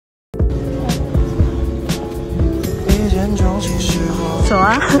走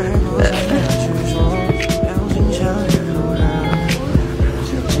啊！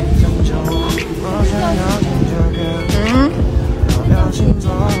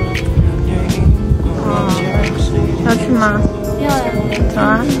要去吗？要呀。走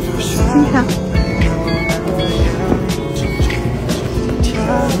啊！进去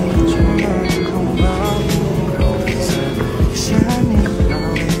啊！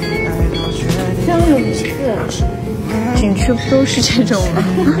这样有意思。景区不都是这种吗？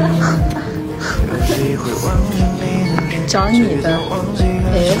找你的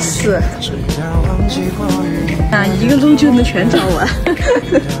S， 啊，一个路就能全找完。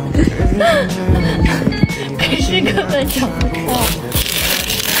可是根本找不到。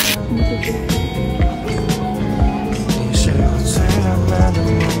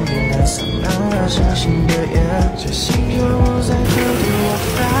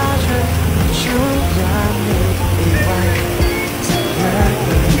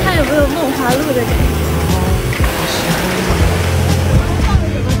看有没有梦华录的感觉？放的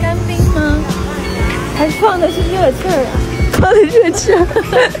什么干冰吗？还是放的是热气儿啊？放的热气儿。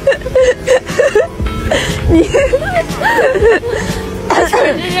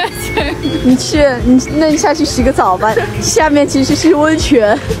那你下去洗个澡吧。下面其实是温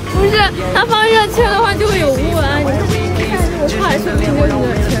泉。不是，它放热气的话就会有雾啊。你看这个话说不定就是热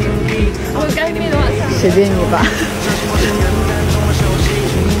气。如果干冰的话，随便你吧。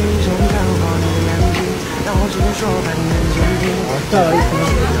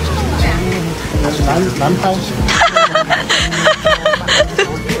难拍。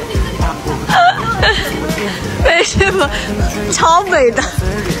为什么？超美的，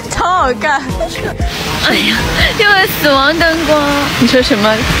超好看。哎呀，这个死亡灯光。你说什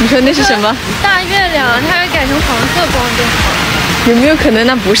么？你说那是什么？大月亮，它要改成黄色光就好了。有没有可能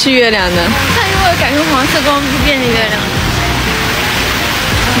那不是月亮呢？它如果改成黄色光，不就变成月亮？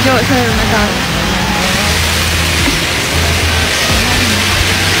你说我说的有没有道理？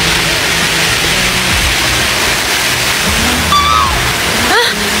啊！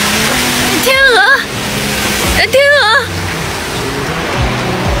天鹅！天鹅！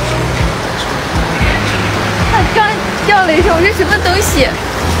它刚叫了一声，我说什么东西？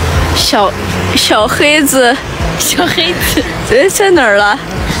小黑子，小黑子，在哪儿了？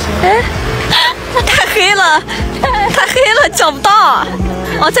哎，太黑了，太黑了，找不到。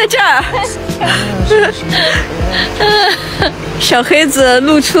哦，在这儿。小黑子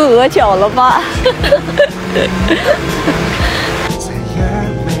露出额角了吧？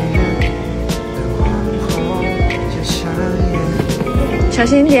小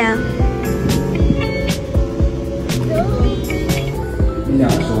心点。你两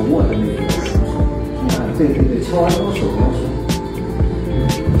个手握着那个手，对，敲完之后手不要松。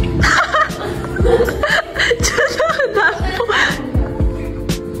真的很难碰。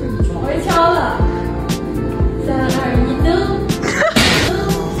我也敲了。3、2、1，噔。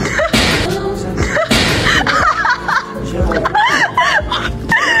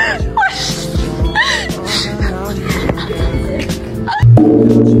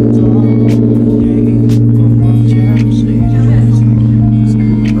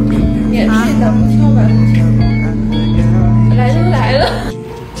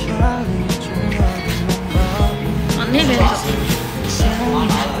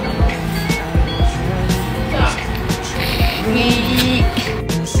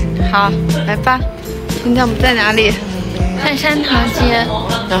好，来吧。现在我们在哪里？在山塘街。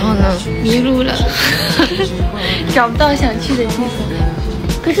然后呢？迷路了，找不到想去的地方。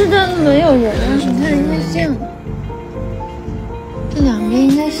可是这没有人啊！你看人家是这样的，这两边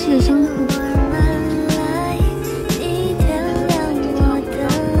应该是商户。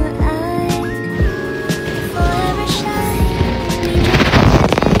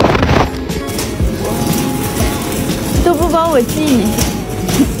都不帮我记一下。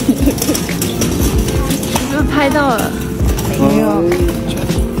是不是拍到了？没有。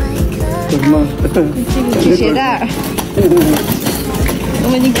什么？系鞋带。我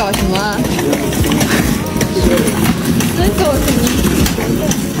问你搞什么？能搞什么？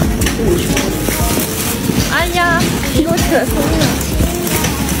哎呀，你给我扯松了。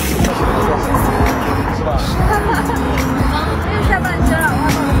没有下半身了，我忘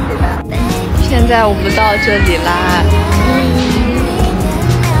了。现在我们到这里啦。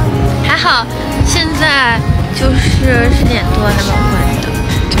还好，现在就是10点多还蛮晚的，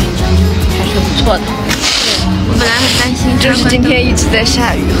还是不错的。我本来很担心，就是今天一直在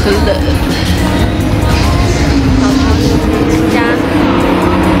下雨，很冷。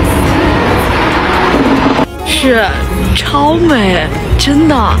是超美，真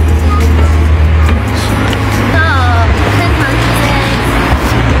的。到山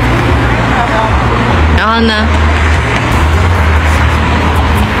然后呢？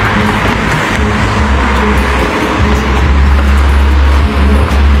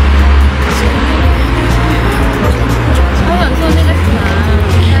我想做那个啥，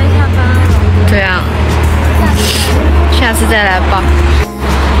该下班了。对啊，下次再来吧。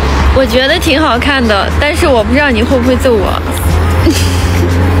我觉得挺好看的，但是我不知道你会不会揍我。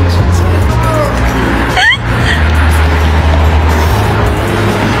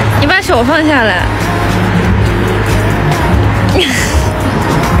你把手放下来。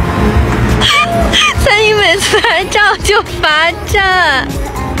三一每次拍照就罚站。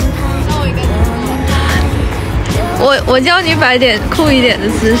我教你摆点酷一点的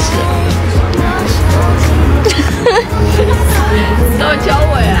姿势。都教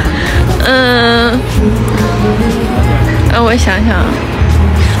我呀。我想想，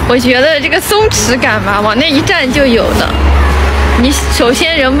我觉得这个松弛感吧，往那一站就有的。你首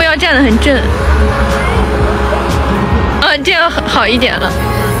先人不要站得很正，这样好一点了。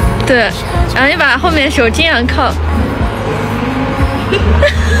对，然后你把后面手这样靠。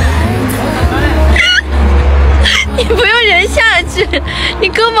你不用人下去，你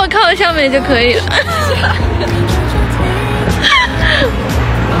胳膊靠上面就可以了。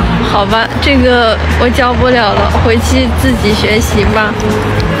好吧，这个我教不了了，回去自己学习吧。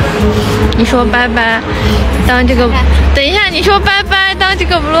你说拜拜，当这个，等一下你说拜拜，当这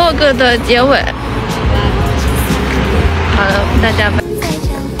个 vlog 的结尾。好了，大家拜。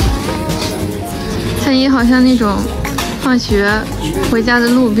三一好像那种放学回家的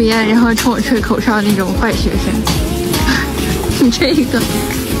路边，然后冲我吹口哨那种坏学生。你这个，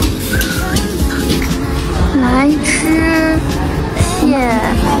来吃蟹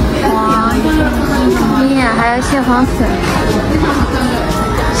黄面，还有蟹黄粉、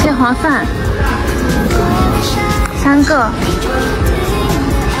蟹黄饭，3个。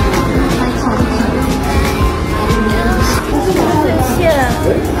蟹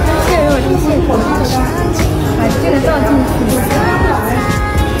肉是蟹黄，把这个倒进去。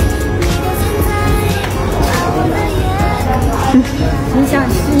你想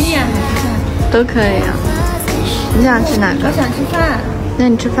吃面还是饭？都可以啊。你想吃哪个？我想吃饭。那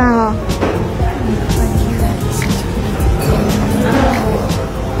你吃饭喽。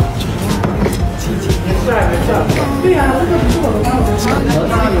对呀，这个不是我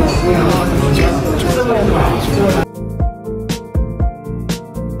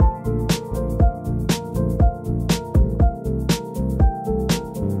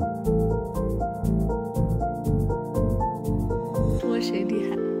的谁厉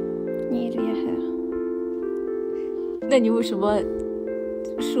害？你厉害。那你为什么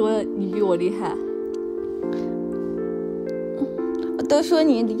说你比我厉害？我都说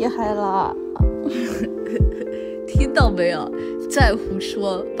你厉害了。听到没有？再胡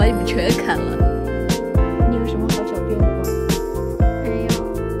说，把你们全砍了。你有什么好狡辩的吗？没有。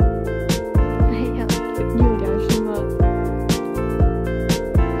没有。你有良心吗？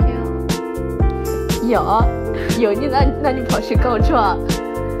有，你那你跑去告状。